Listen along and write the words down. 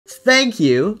Thank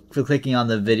you for clicking on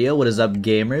the video. What is up,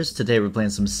 gamers? Today we're playing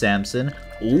some Samson.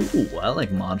 Ooh, I like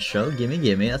Monstro.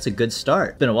 Gimme. That's a good start.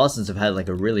 It's been a while since I've had like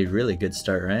a really good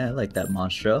start, right? I like that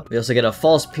Monstro. We also get a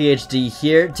false PhD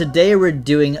here. Today we're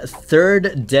doing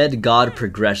third Dead God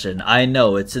progression. I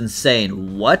know, it's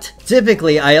insane. What?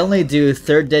 Typically, I only do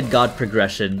third Dead God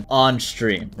progression on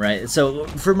stream, right? So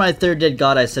for my third Dead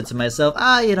God, I said to myself,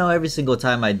 you know, every single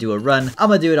time I do a run, I'm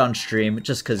gonna do it on stream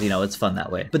just because, you know, it's fun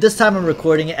that way. But this time I'm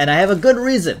recording it and I have a good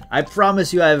reason. I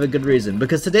promise you I have a good reason,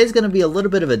 because today's gonna be a little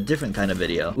bit of a different kind of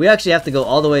video. We actually have to go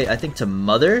all the way, I think, to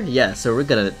Mother. Yeah, so we're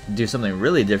gonna do something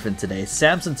really different today.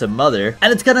 Samson to Mother.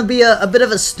 And it's gonna be a bit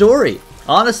of a story.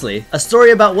 Honestly, a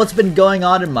story about what's been going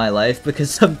on in my life,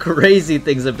 because some crazy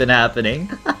things have been happening.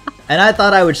 And I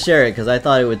thought I would share it because I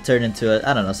thought it would turn into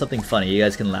I don't know, something funny you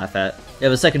guys can laugh at. We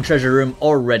have a second treasure room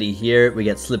already here. We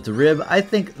get Slipped Rib. I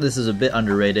think this is a bit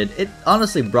underrated. It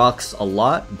honestly brocs a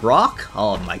lot. Brock?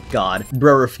 Oh my god.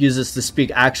 Bro refuses to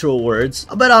speak actual words.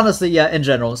 But honestly, yeah, in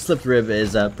general, Slipped Rib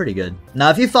is pretty good.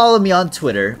 Now, if you follow me on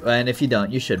Twitter, and if you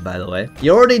don't, you should, by the way,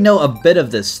 you already know a bit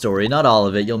of this story. Not all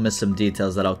of it. You'll miss some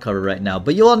details that I'll cover right now,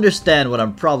 but you'll understand what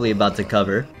I'm probably about to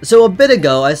cover. So a bit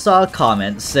ago, I saw a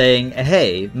comment saying,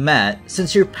 hey, Matt,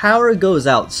 since your power goes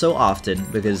out so often,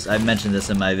 because I mentioned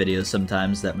this in my videos sometimes,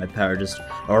 that my power just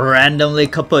randomly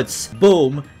kaputs.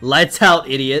 Boom. Lights out,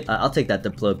 idiot. I'll take that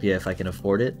diplopia if I can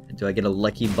afford it. Do I get a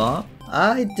lucky bomb?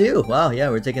 I do. Wow, yeah,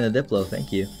 we're taking a diplo.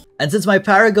 Thank you. And since my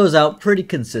power goes out pretty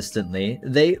consistently,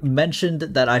 they mentioned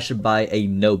that I should buy a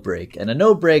no-break. And a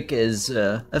no-break is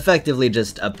effectively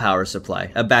just a power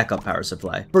supply, a backup power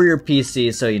supply for your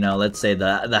PC. So, you know, let's say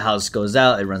the house goes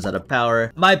out, it runs out of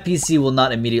power. My PC will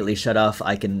not immediately shut off.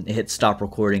 I can hit stop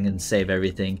recording and save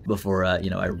everything before, you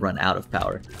know, I run out of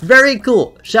power. Very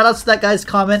cool. Shout out to that guy's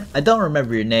comment. I don't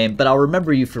remember your name, but I'll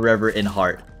remember you forever in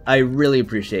heart. I really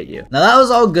appreciate you. Now that was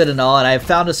all good and all, and I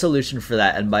found a solution for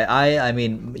that, and by I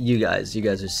mean you guys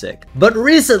are sick. But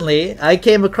recently, I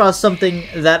came across something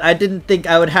that I didn't think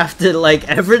I would have to like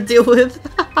ever deal with.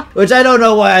 Which I don't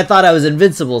know why I thought I was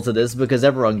invincible to this, because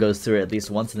everyone goes through it at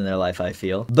least once in their life, I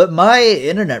feel. But my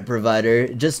internet provider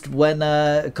just went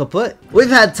kaput. We've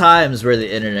had times where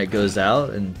the internet goes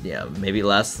out and, you know, maybe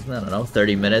lasts, I don't know,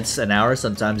 30 minutes, an hour,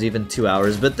 sometimes even 2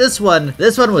 hours. But this one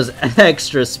was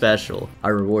extra special.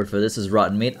 Our reward for this is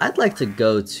rotten meat. I'd like to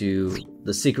go to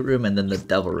the secret room and then the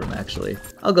devil room, actually.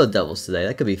 I'll go devils today.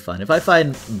 That could be fun. If I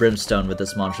find Brimstone with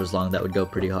this Monsters Long, that would go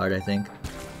pretty hard, I think.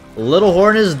 Little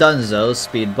Horn is donezo.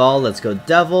 Speedball. Let's go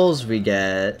devils. We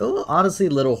get... Oh, honestly,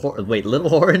 Little Horn... Wait, Little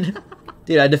Horn?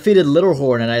 Dude, I defeated Little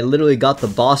Horn and I literally got the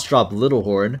boss drop Little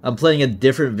Horn. I'm playing a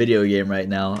different video game right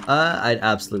now. I'd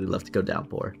absolutely love to go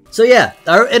downpour. So yeah,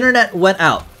 our internet went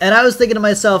out. And I was thinking to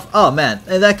myself, oh man,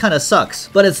 that kind of sucks.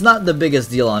 But it's not the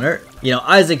biggest deal on earth. You know,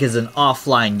 Isaac is an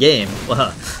offline game.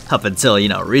 Well, up until, you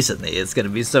know, recently. It's gonna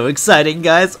be so exciting,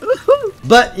 guys.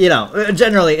 But, you know,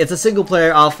 generally, it's a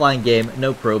single-player offline game,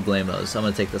 no problemos. I'm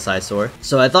gonna take the Psysaur.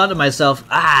 So I thought to myself,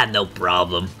 no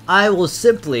problem. I will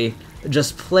simply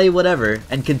just play whatever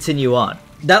and continue on.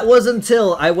 That was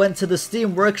until I went to the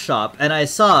Steam Workshop and I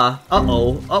saw,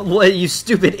 what, you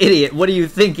stupid idiot, what are you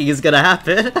thinking is gonna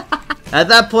happen? At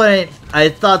that point, I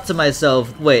thought to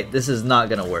myself, wait, this is not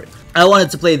gonna work. I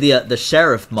wanted to play the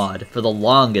Sheriff mod for the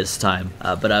longest time,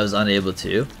 but I was unable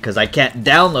to, because I can't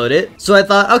download it. So I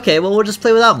thought, okay, well, we'll just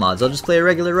play without mods. I'll just play a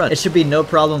regular run. It should be no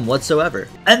problem whatsoever.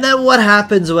 And then what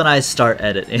happens when I start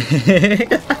editing?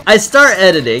 I start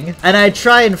editing, and I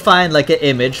try and find like an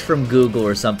image from Google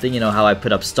or something. You know how I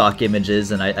put up stock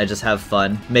images, and I just have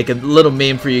fun. Make a little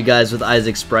meme for you guys with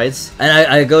Isaac sprites. And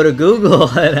I go to Google,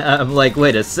 and I'm like,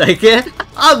 wait a second.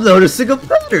 I'm noticing a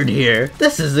pattern here.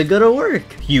 This isn't gonna work.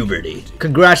 Puberty.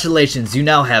 Congratulations, you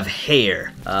now have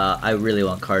hair. I really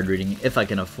want card reading if I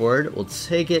can afford. We'll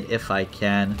take it if I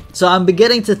can. So I'm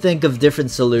beginning to think of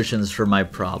different solutions for my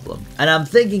problem. And I'm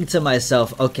thinking to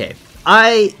myself, okay,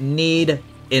 I need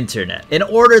internet. In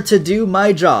order to do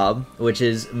my job, which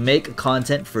is make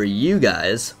content for you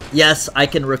guys, yes, I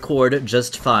can record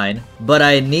just fine, but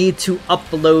I need to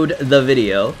upload the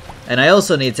video. And I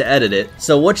also need to edit it.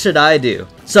 So what should I do?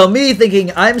 So me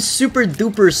thinking I'm super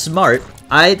duper smart,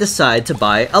 I decide to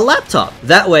buy a laptop.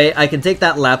 That way I can take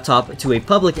that laptop to a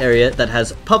public area that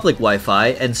has public Wi-Fi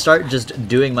and start just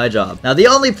doing my job. Now the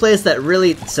only place that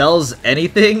really sells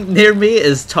anything near me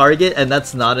is Target, and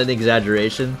that's not an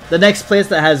exaggeration. The next place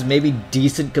that has maybe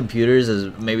decent computers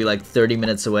is maybe like 30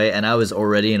 minutes away, and I was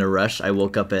already in a rush. I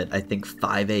woke up at, I think,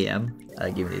 5 a.m.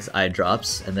 Give me these eye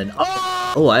drops, and then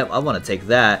I want to take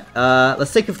that.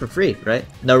 Let's take it for free, right?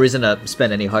 No reason to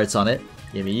spend any hearts on it.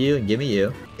 Give me you and give me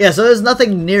you. Yeah, so there's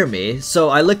nothing near me, so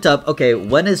I looked up, okay,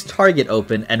 when is Target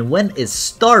open and when is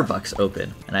Starbucks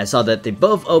open? And I saw that they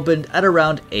both opened at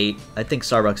around 8. I think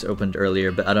Starbucks opened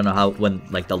earlier, but I don't know when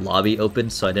like the lobby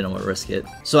opened, so I didn't want to risk it.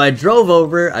 So I drove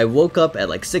over, I woke up at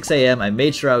like 6 a.m, I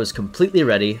made sure I was completely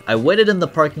ready, I waited in the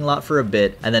parking lot for a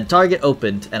bit, and then Target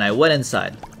opened, and I went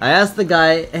inside. I asked the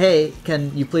guy, hey,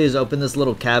 can you please open this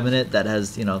little cabinet that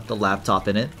has, you know, the laptop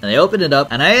in it? And I opened it up,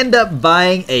 and I end up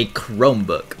buying a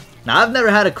Chromebook. Now, I've never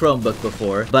had a Chromebook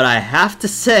before, but I have to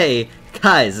say,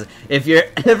 guys, if you're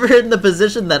ever in the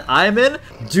position that I'm in,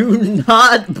 do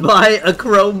not buy a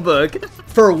Chromebook.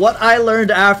 For what I learned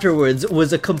afterwards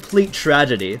was a complete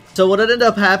tragedy. So what ended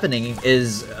up happening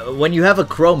is when you have a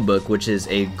Chromebook, which is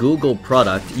a Google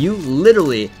product, you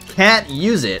literally can't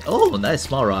use it. Oh, nice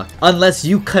small rock. Unless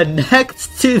you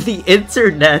connect to the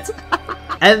internet.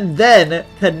 And then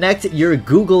connect your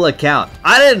Google account.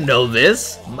 I didn't know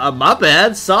this. My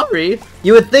bad, sorry.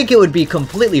 You would think it would be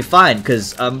completely fine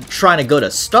because I'm trying to go to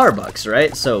Starbucks,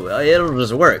 right? So it'll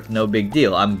just work, no big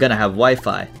deal. I'm gonna have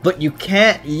Wi-Fi. But you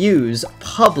can't use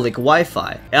public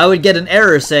Wi-Fi. I would get an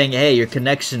error saying, hey, your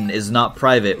connection is not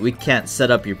private. We can't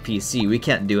set up your PC. We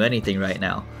can't do anything right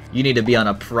now. You need to be on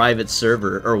a private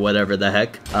server or whatever the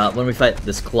heck. When we fight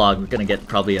this Clog, we're gonna get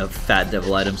probably a fat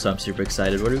devil item, so I'm super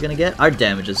excited. What are we gonna get? Our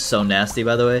damage is so nasty,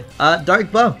 by the way.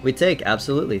 Dark Bomb, we take,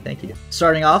 absolutely, thank you.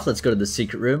 Starting off, let's go to the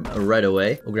secret room right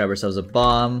away. We'll grab ourselves a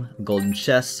bomb, golden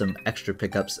chest, some extra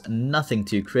pickups. Nothing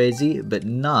too crazy, but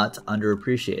not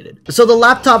underappreciated. So the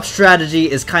laptop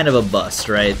strategy is kind of a bust,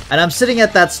 right? And I'm sitting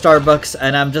at that Starbucks,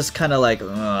 and I'm just kind of like,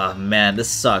 oh man, this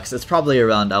sucks. It's probably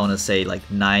around, I want to say, like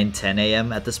 9, 10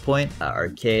 a.m. at this point.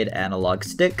 Arcade analog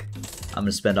stick. I'm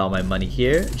gonna spend all my money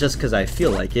here just because I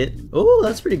feel like it. Oh,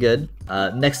 that's pretty good.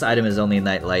 Next item is only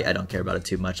Nightlight. I don't care about it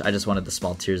too much. I just wanted the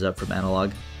small tears up from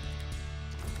analog.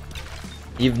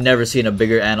 You've never seen a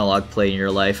bigger analog play in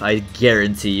your life, I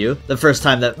guarantee you. The first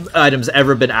time that item's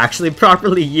ever been actually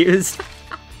properly used.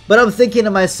 But I'm thinking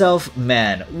to myself,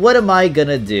 man, what am I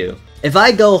gonna do? If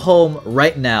I go home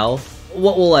right now,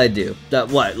 what will I do?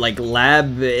 What, like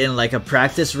lab in like a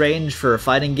practice range for a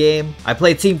fighting game? I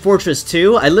play Team Fortress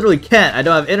 2? I literally can't, I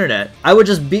don't have internet. I would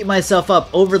just beat myself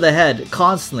up over the head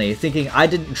constantly thinking I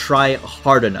didn't try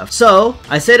hard enough. So,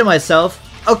 I say to myself,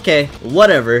 okay,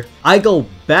 whatever. I go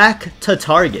back to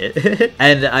Target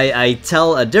and I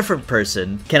tell a different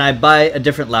person, can I buy a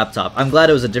different laptop? I'm glad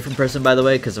it was a different person, by the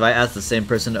way, because if I asked the same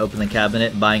person to open the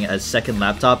cabinet buying a second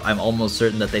laptop, I'm almost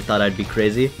certain that they thought I'd be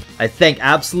crazy. I thank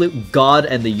absolute God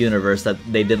and the universe that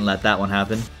they didn't let that one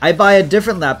happen. I buy a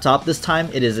different laptop. This time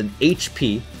it is an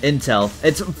HP Intel.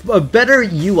 It's a better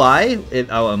UI, in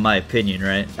my opinion,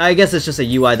 right? I guess it's just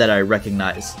a UI that I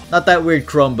recognize. Not that weird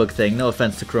Chromebook thing, no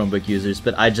offense to Chromebook users,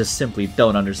 but I just simply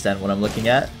don't understand what I'm looking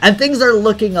at. And things are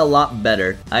looking a lot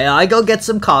better. I go get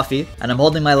some coffee, and I'm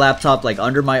holding my laptop like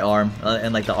under my arm,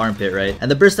 and like the armpit, right? And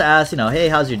the barista asks, you know, hey,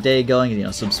 how's your day going? You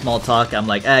know, some small talk. I'm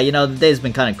like, you know, the day's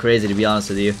been kind of crazy, to be honest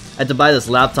with you. I had to buy this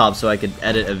laptop so I could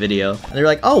edit a video. And they're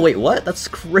like, oh, wait, what? That's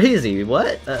crazy,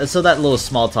 what? So that little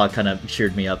small talk kind of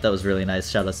cheered me up. That was really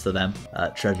nice. Shoutouts to them.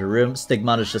 Treasure room.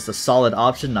 Stigmata is just a solid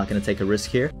option. Not gonna take a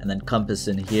risk here. And then compass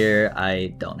in here,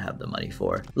 I don't have the money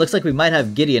for. Looks like we might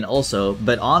have Gideon also,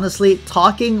 but honestly,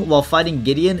 talking while fighting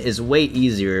Gideon is way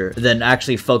easier than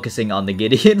actually focusing on the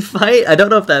Gideon fight. I don't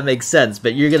know if that makes sense,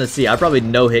 but you're gonna see. I probably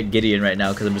no-hit Gideon right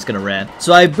now because I'm just gonna rant.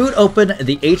 So I boot open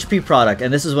the HP product,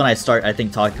 and this is when I start, I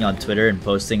think, talking on Twitter and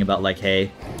posting about like,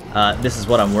 hey, this is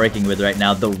what I'm working with right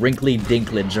now, the wrinkly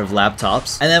dinklage of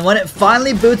laptops. And then when it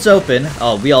finally boots open,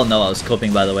 oh, we all know I was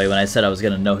coping, by the way, when I said I was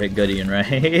gonna no-hit Gideon,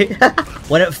 right?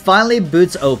 When it finally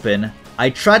boots open, I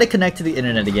try to connect to the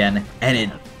internet again, and it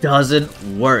doesn't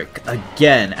work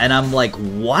again. And I'm like,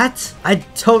 what? I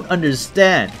don't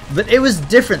understand. But it was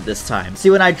different this time.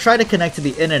 See, when I tried to connect to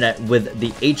the internet with the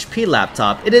HP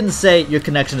laptop, it didn't say your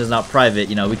connection is not private,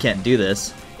 you know, we can't do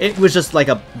this. It was just like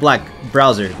a black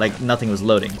browser, like nothing was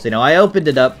loading. So, you know, I opened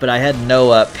it up, but I had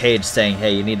no page saying,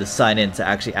 hey, you need to sign in to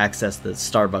actually access the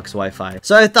Starbucks Wi-Fi.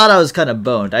 So I thought I was kind of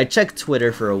boned. I checked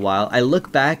Twitter for a while. I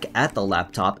look back at the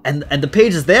laptop, and the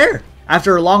page is there.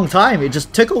 After a long time, it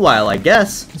just took a while, I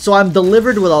guess. So I'm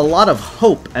delivered with a lot of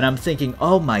hope, and I'm thinking,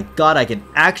 oh my god, I can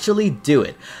actually do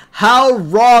it. How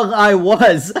wrong I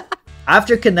was!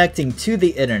 After connecting to the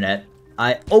internet,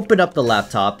 I open up the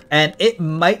laptop, and it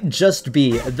might just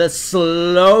be the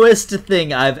slowest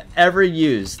thing I've ever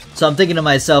used. So I'm thinking to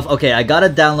myself, okay, I gotta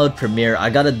download Premiere,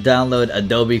 I gotta download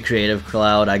Adobe Creative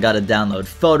Cloud, I gotta download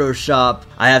Photoshop,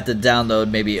 I have to download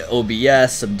maybe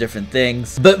OBS, some different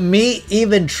things. But me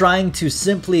even trying to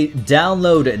simply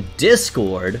download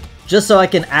Discord just so I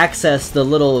can access the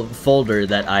little folder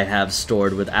that I have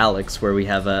stored with Alex where we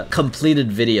have completed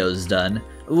videos done.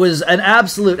 It was an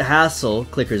absolute hassle.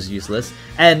 Clicker's useless.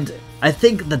 And I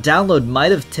think the download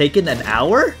might have taken an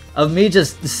hour of me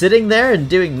just sitting there and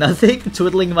doing nothing,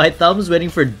 twiddling my thumbs, waiting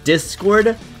for Discord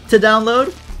to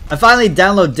download. I finally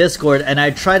download Discord and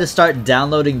I try to start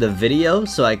downloading the video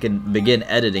so I can begin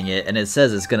editing it, and it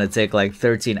says it's gonna take like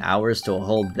 13 hours to a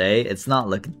whole day. It's not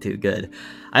looking too good.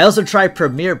 I also try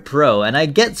Premiere Pro and I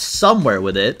get somewhere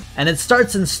with it, and it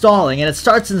starts installing and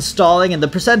the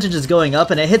percentage is going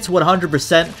up and it hits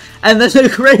 100%, and then the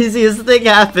craziest thing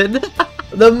happened.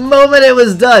 The moment it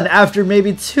was done, after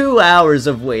maybe 2 hours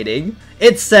of waiting,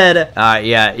 it said,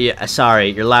 yeah, sorry,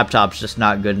 your laptop's just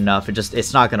not good enough.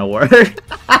 It's not gonna work.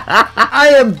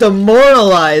 I am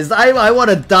demoralized. I want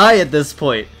to die at this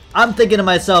point. I'm thinking to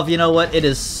myself, you know what? It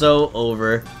is so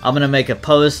over. I'm gonna make a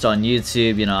post on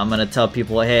YouTube. You know, I'm gonna tell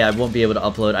people, hey, I won't be able to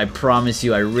upload. I promise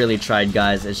you, I really tried,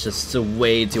 guys. It's just so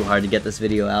way too hard to get this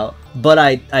video out. But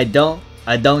I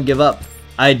don't give up.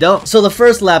 I don't. So the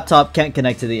first laptop can't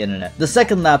connect to the internet. The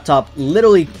second laptop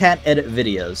literally can't edit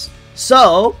videos.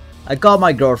 So I call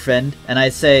my girlfriend and I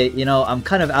say, you know, I'm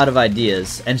kind of out of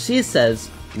ideas. And she says,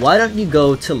 why don't you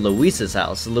go to Luis's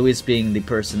house? Luis being the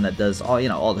person that does all, you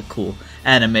know, all the cool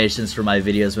animations for my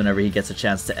videos whenever he gets a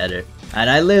chance to edit. And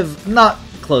I live not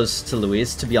close to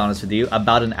Luis, to be honest with you,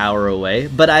 about an hour away,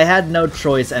 but I had no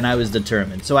choice and I was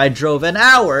determined. So I drove an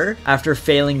hour after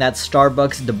failing that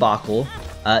Starbucks debacle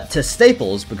to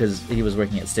Staples, because he was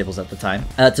working at Staples at the time,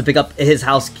 to pick up his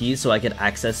house keys so I could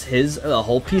access his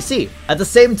whole PC. At the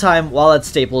same time, while at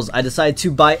Staples, I decided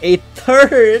to buy a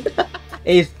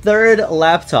third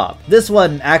laptop. This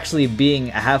one actually being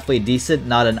halfway decent,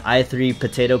 not an i3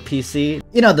 potato PC.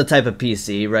 You know the type of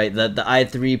PC, right? The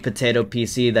i3 potato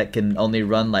PC that can only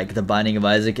run like The Binding of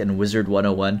Isaac and Wizard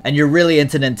 101. And you're really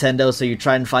into Nintendo, so you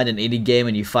try and find an indie game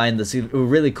and you find this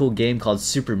really cool game called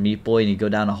Super Meat Boy, and you go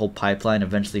down a whole pipeline,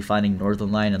 eventually finding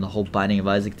Northern Line and the whole Binding of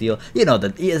Isaac deal. You know,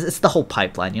 it's the whole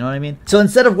pipeline, you know what I mean? So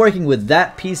instead of working with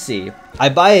that PC, I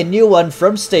buy a new one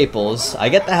from Staples, I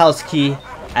get the house key,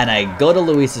 and I go to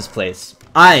Luis's place.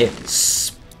 I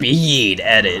speed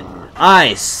edit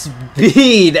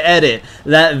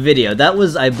that video. That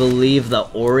was, I believe, the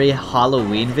Ori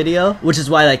Halloween video, which is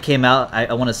why that came out,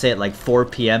 I want to say at like 4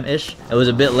 p.m.-ish. It was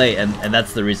a bit late, and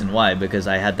that's the reason why, because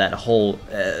I had that whole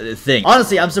thing.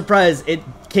 Honestly, I'm surprised it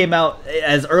came out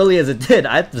as early as it did.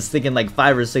 I was thinking like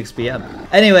 5 or 6 p.m.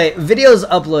 Anyway, videos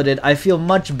uploaded. I feel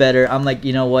much better. I'm like,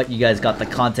 you know what? You guys got the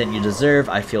content you deserve.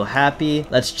 I feel happy.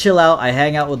 Let's chill out. I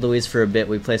hang out with Luis for a bit.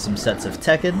 We play some sets of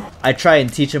Tekken. I try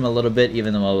and teach him a little bit,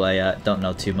 even though I don't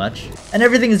know too much. And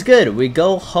everything is good. We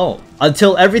go home.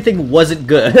 Until everything wasn't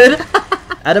good.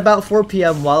 At about 4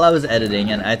 p.m. while I was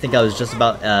editing, and I think I was just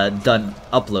about done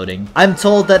uploading, I'm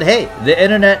told that, hey, the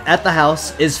internet at the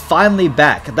house is finally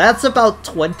back. That's about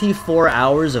 24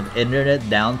 hours of internet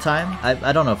downtime.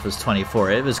 I don't know if it was 24.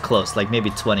 It was close, like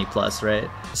maybe 20 plus, right?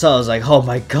 So I was like, oh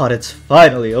my god, it's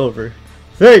finally over.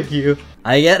 Thank you.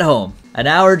 I get home. An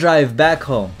hour drive back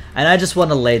home. And I just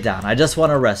want to lay down. I just want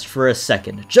to rest for a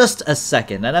second. Just a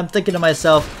second. And I'm thinking to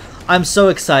myself, I'm so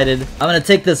excited. I'm gonna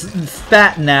take this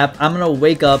fat nap. I'm gonna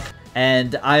wake up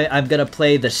and I'm gonna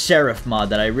play the Sheriff mod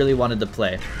that I really wanted to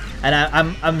play. And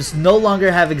I'm no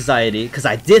longer have anxiety, because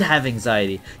I did have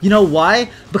anxiety. You know why?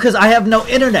 Because I have no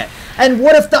internet. And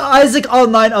what if the Isaac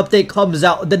Online update comes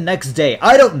out the next day?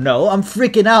 I don't know. I'm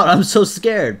freaking out. I'm so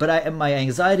scared. But my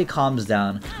anxiety calms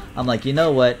down. I'm like, you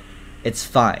know what? It's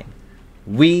fine.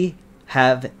 We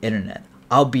have internet.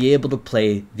 I'll be able to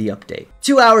play the update.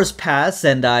 2 hours pass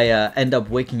and I end up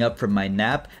waking up from my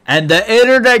nap and the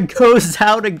internet goes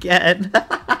out again.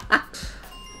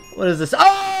 What is this?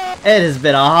 Oh! It has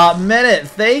been a hot minute.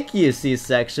 Thank you,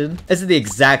 C-Section. This is the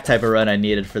exact type of run I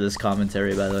needed for this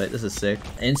commentary, by the way. This is sick.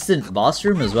 Instant boss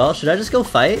room as well. Should I just go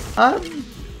fight?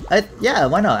 Yeah,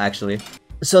 why not, actually?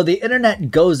 So the internet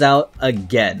goes out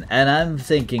again, and I'm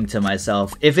thinking to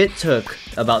myself, if it took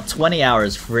about 20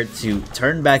 hours for it to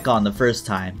turn back on the first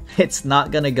time, it's not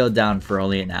gonna go down for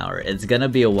only an hour. It's gonna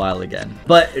be a while again.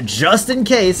 But just in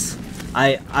case,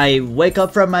 I wake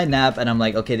up from my nap and I'm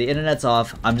like, okay, the internet's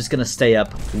off. I'm just gonna stay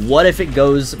up. What if it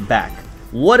goes back?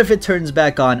 What if it turns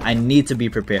back on? I need to be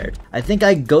prepared. I think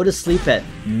I go to sleep at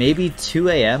maybe 2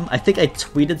 a.m. I think I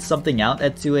tweeted something out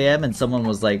at 2 a.m. and someone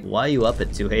was like, why are you up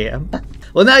at 2 a.m.?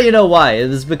 Well, now you know why. It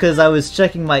was because I was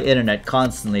checking my internet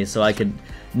constantly so I could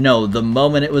know the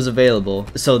moment it was available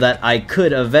so that I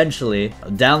could eventually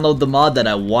download the mod that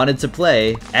I wanted to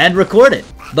play and record it.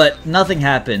 But nothing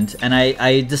happened, and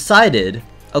I decided,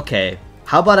 okay,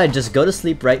 how about I just go to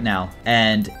sleep right now,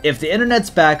 and if the internet's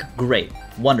back, great.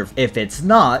 Wonderful. If it's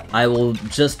not, I will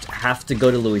just have to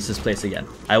go to Luis's place again.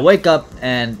 I wake up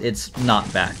and it's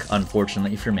not back,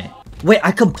 unfortunately for me. Wait,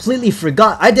 I completely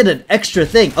forgot. I did an extra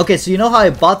thing. Okay, so you know how I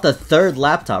bought the third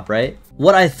laptop, right?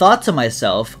 What I thought to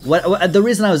myself, the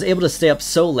reason I was able to stay up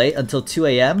so late until 2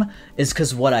 a.m. is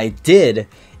because what I did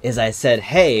is I said,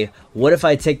 hey, what if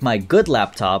I take my good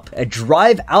laptop and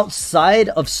drive outside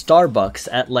of Starbucks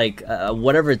at like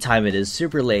whatever time it is,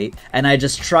 super late, and I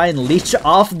just try and leech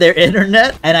off their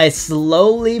internet, and I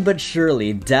slowly but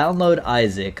surely download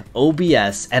Isaac,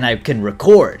 OBS, and I can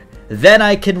record. Then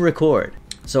I can record.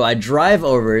 So I drive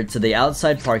over to the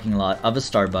outside parking lot of a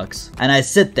Starbucks, and I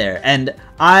sit there, and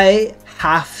I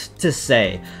have to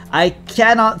say, I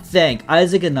cannot thank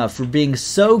Isaac enough for being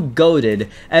so goated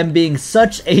and being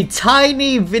such a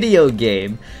tiny video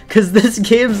game, because this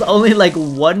game's only like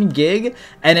 1 gig,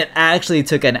 and it actually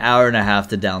took an hour and a half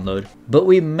to download. But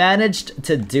we managed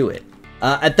to do it.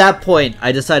 At that point,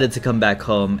 I decided to come back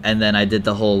home, and then I did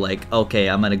the whole like, okay,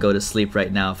 I'm gonna go to sleep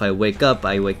right now. If I wake up,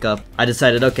 I wake up. I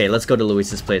decided, okay, let's go to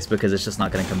Luis's place because it's just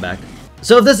not gonna come back.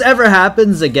 So if this ever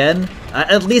happens again,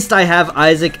 at least I have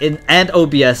Isaac and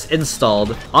OBS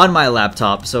installed on my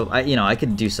laptop, so I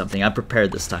can do something. I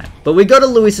prepared this time. But we go to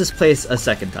Luis's place a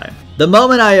second time. The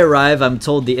moment I arrive, I'm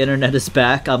told the internet is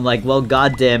back. I'm like, well,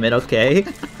 god damn it, okay.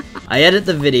 I edit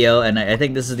the video, and I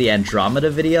think this is the Andromeda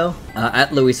video.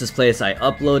 At Luis's place, I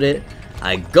upload it.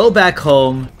 I go back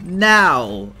home.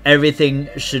 Now, everything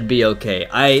should be okay.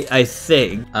 I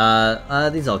think.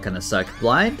 These all kind of suck.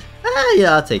 Blind?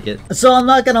 Yeah, I'll take it. So I'm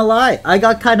not gonna lie, I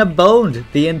got kind of boned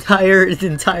the entire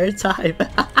time.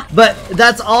 But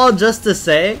that's all just to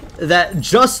say that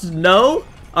just know,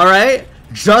 alright?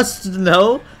 Just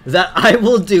know that I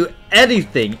will do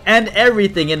anything and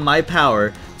everything in my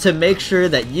power to make sure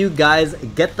that you guys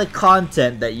get the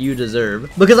content that you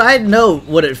deserve, because I know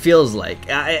what it feels like.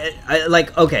 I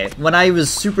like, okay, when I was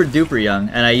super duper young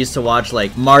and I used to watch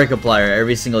like Markiplier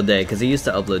every single day because he used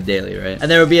to upload daily, right?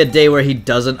 And there would be a day where he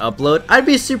doesn't upload, I'd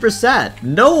be super sad.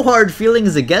 No hard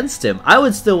feelings against him. I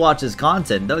would still watch his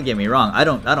content, don't get me wrong. I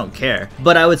don't care,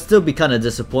 but I would still be kind of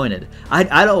disappointed.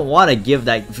 I don't want to give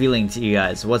that feeling to you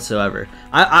guys whatsoever.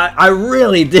 I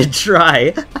really did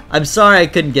try. I'm sorry I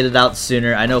couldn't get it out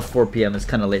sooner. I know 4 p.m. is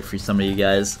kind of late for some of you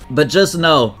guys, but just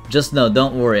know,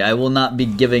 don't worry, I will not be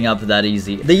giving up that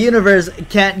easy. The universe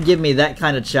can't give me that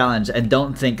kind of challenge, and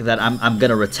don't think that I'm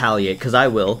gonna retaliate, because I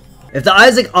will. If the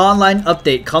Isaac Online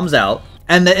update comes out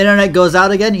and the internet goes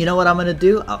out again, you know what I'm gonna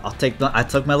do? I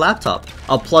took my laptop.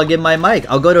 I'll plug in my mic.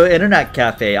 I'll go to an internet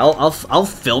cafe. I'll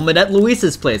film it at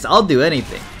Luis's place. I'll do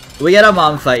anything. We get a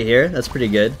mom fight here. That's pretty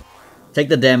good. Take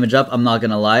the damage up, I'm not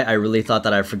gonna lie. I really thought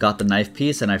that I forgot the knife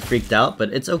piece and I freaked out,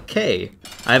 but it's okay.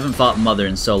 I haven't fought Mother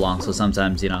in so long, so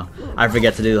sometimes, I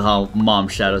forget to do the whole mom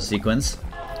shadow sequence.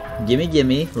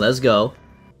 Gimme, let's go.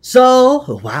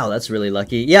 So, wow, that's really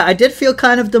lucky. Yeah, I did feel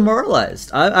kind of demoralized.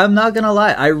 I'm not gonna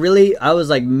lie. I was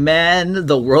like, man,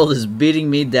 the world is beating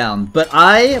me down. But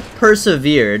I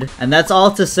persevered, and that's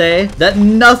all to say that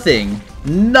nothing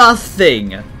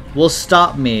will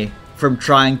stop me from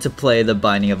trying to play The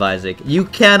Binding of Isaac. You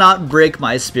cannot break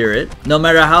my spirit, no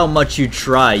matter how much you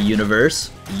try,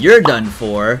 universe. You're done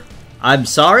for. I'm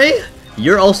sorry?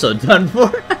 You're also done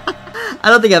for. I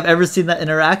don't think I've ever seen that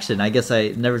interaction. I guess I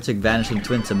never took Vanishing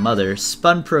Twin to Mother.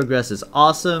 Spun progress is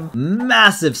awesome.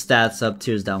 Massive stats up,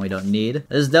 tears down we don't need.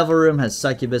 This Devil Room has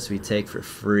Succubus we take for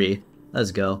free.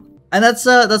 Let's go. And that's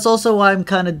also why I'm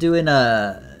kind of doing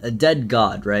a Dead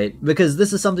God, right? Because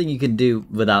this is something you can do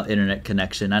without internet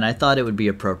connection, and I thought it would be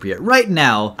appropriate. Right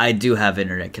now, I do have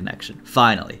internet connection.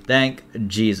 Finally. Thank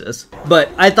Jesus. But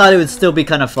I thought it would still be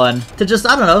kind of fun to just,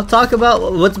 I don't know, talk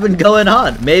about what's been going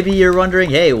on. Maybe you're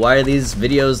wondering, hey, why are these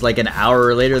videos like an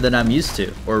hour later than I'm used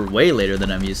to? Or way later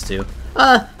than I'm used to?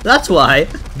 That's why.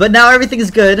 But now everything's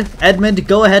good. Edmund,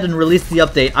 go ahead and release the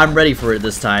update. I'm ready for it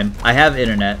this time. I have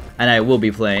internet, and I will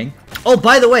be playing. Oh,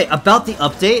 by the way, about the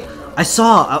update, I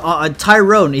saw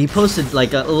Tyrone, he posted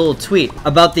like a little tweet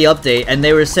about the update, and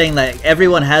they were saying that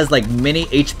everyone has like mini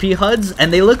HP HUDs,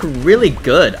 and they look really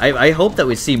good. I hope that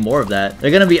we see more of that.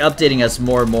 They're gonna be updating us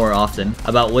more and more often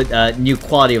about what new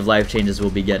quality of life changes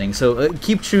we'll be getting, so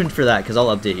keep tuned for that, because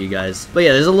I'll update you guys. But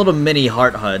yeah, there's a little mini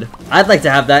heart HUD. I'd like to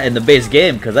have that in the base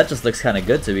game, because that just looks kind of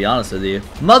good, to be honest with you.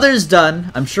 Mother's done.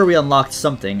 I'm sure we unlocked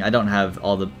something. I don't have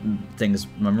all the things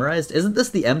memorized. Isn't this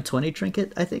the M20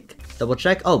 trinket, I think? Double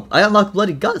check. Oh, I unlocked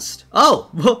Bloody Gust. Oh,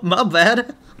 my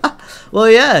bad. Well,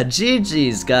 yeah,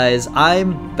 GG's, guys.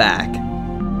 I'm back.